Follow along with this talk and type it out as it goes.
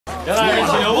原来是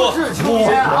气流部，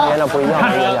原来不一样，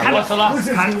看了死了。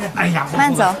哎呀，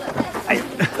慢走。哎，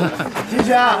金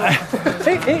轩，哎，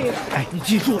你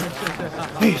记住了，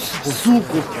那是苏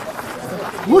姑娘，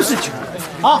不是酒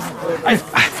啊！哎，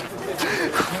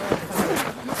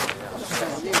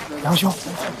杨兄，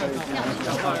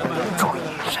注意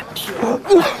身体。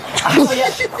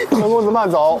陈公子慢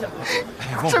走。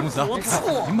这不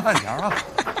错，您慢点啊。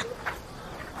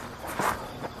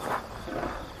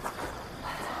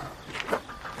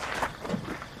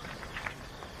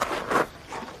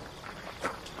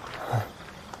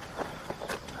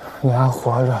你还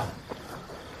活着，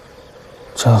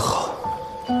真好。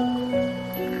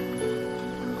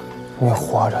你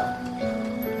活着，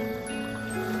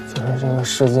就是这个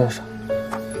世界上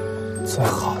最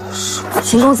好的事。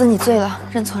秦公子，你醉了，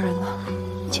认错人了。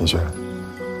秦轩，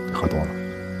你喝多了。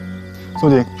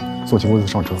宋景，送秦公子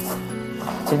上车。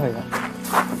金委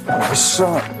员，没事。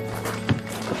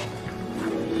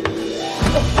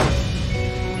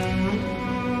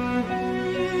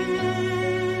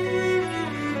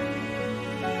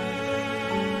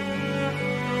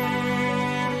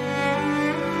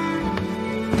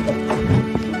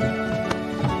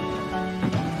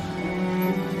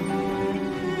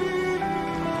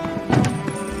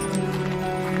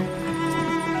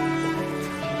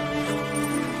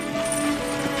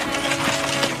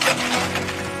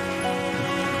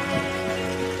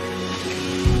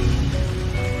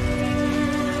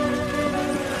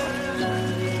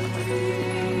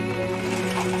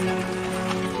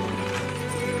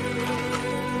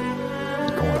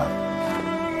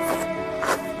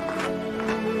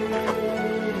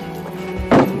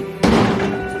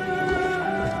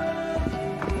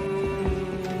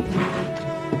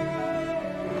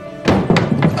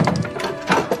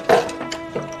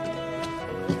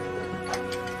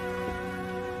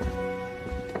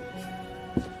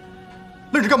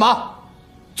愣着干嘛？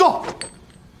坐，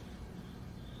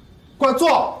过来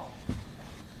坐。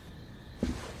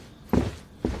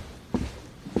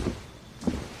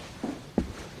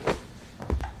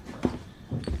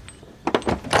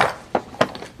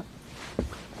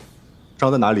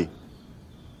伤在哪里？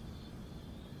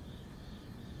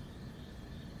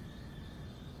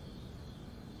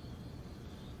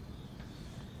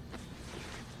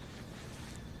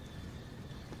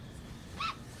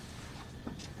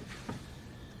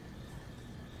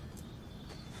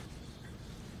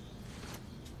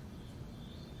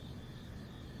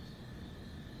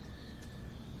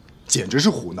简直是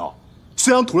胡闹！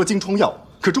虽然涂了金疮药，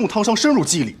可这种烫伤深入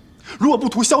肌理，如果不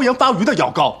涂消炎发瘀的药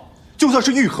膏，就算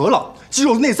是愈合了，肌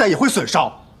肉内在也会损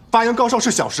伤。发炎高烧是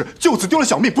小事，就此丢了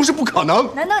小命不是不可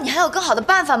能。难道你还有更好的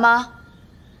办法吗？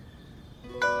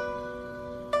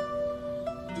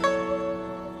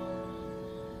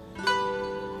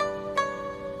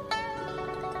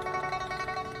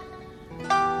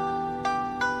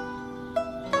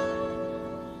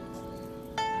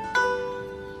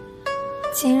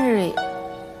今日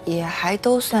也还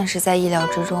都算是在意料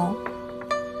之中。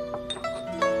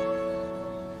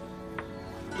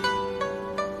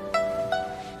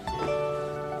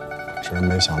只是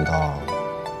没想到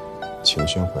秦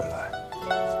轩会来，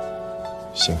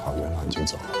幸好元朗已经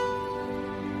走了。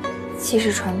其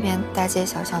实传遍大街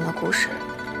小巷的故事，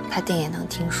他定也能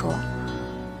听说。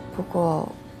不过，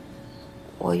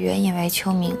我原以为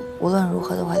秋明无论如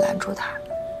何都会拦住他。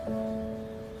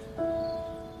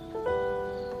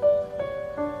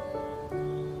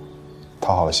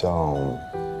他好像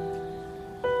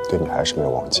对你还是没有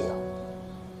忘记啊。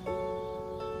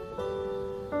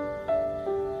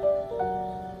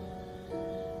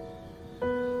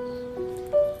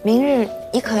明日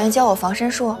你可愿教我防身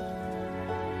术？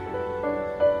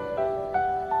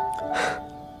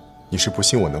你是不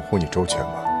信我能护你周全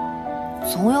吗？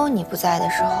总有你不在的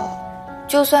时候，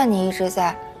就算你一直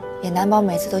在，也难保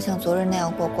每次都像昨日那样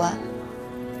过关。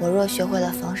我若学会了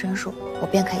防身术，我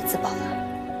便可以自保了。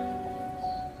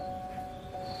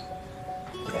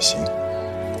也行。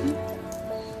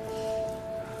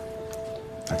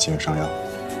那请你上药。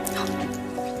好。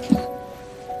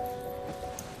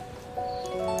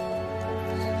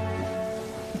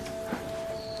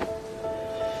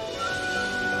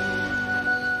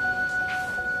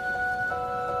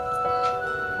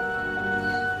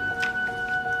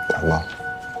疼吗？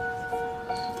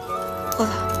不了。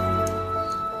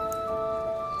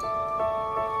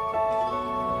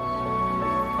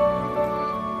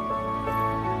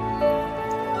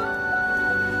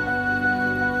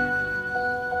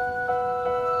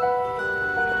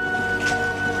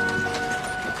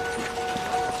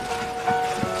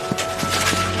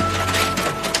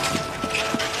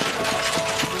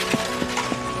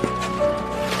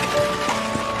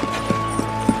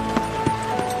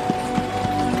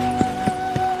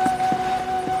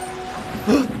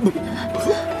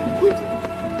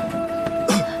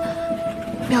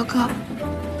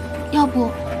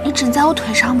枕在我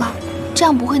腿上吧，这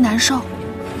样不会难受。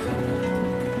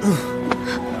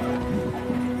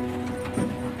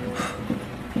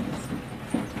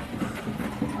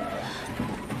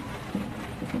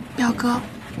表哥，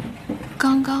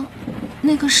刚刚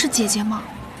那个是姐姐吗？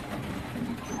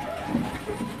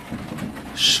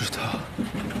是她，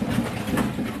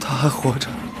她还活着，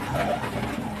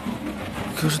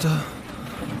可是她……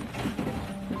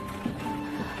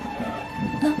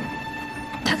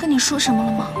他跟你说什么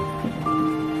了吗？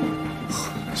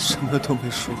什么都没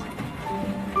说。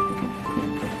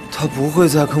他不会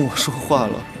再跟我说话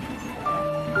了。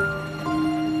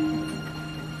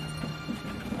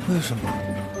为什么？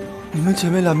你们姐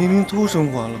妹俩明明都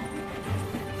生还了，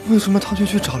为什么他却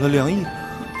去找了梁毅，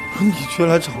而你却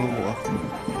来找了我？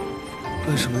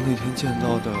为什么那天见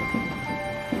到的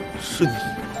是你，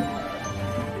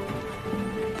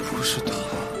不是他？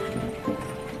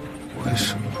为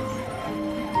什么？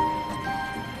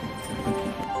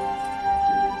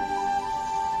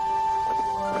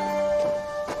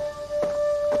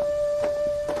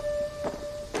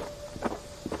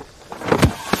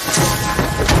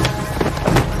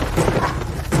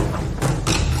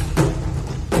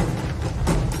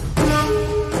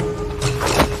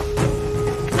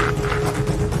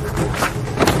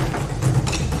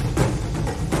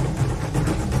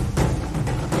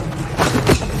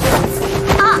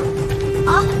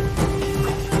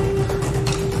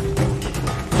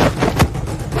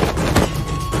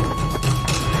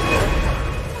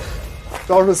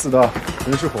招是死的，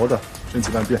人是活的，身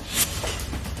体万变。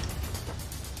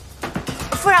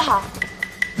夫人好。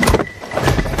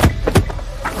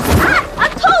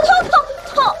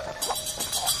痛！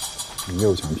你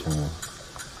又想骗我？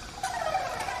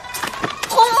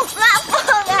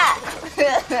放开！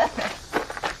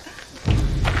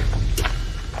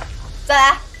再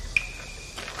来。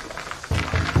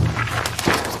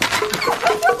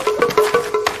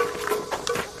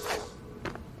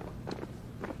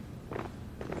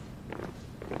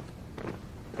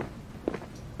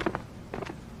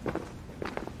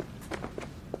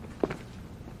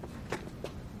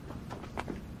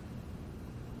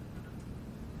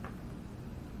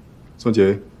宋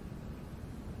杰，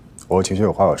我和秦轩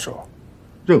有话要说，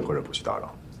任何人不许打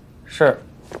扰。是。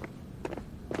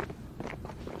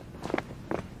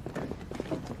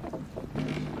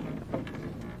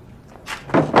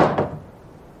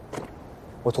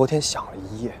我昨天想了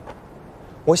一夜，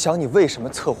我想你为什么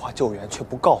策划救援却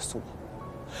不告诉我？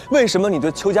为什么你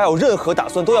对邱家有任何打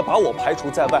算都要把我排除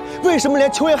在外？为什么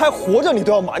连邱岩还活着你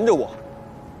都要瞒着我？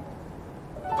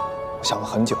我想了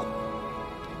很久，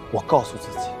我告诉自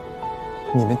己，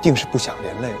你们定是不想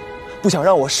连累我，不想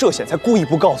让我涉险，才故意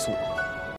不告诉我。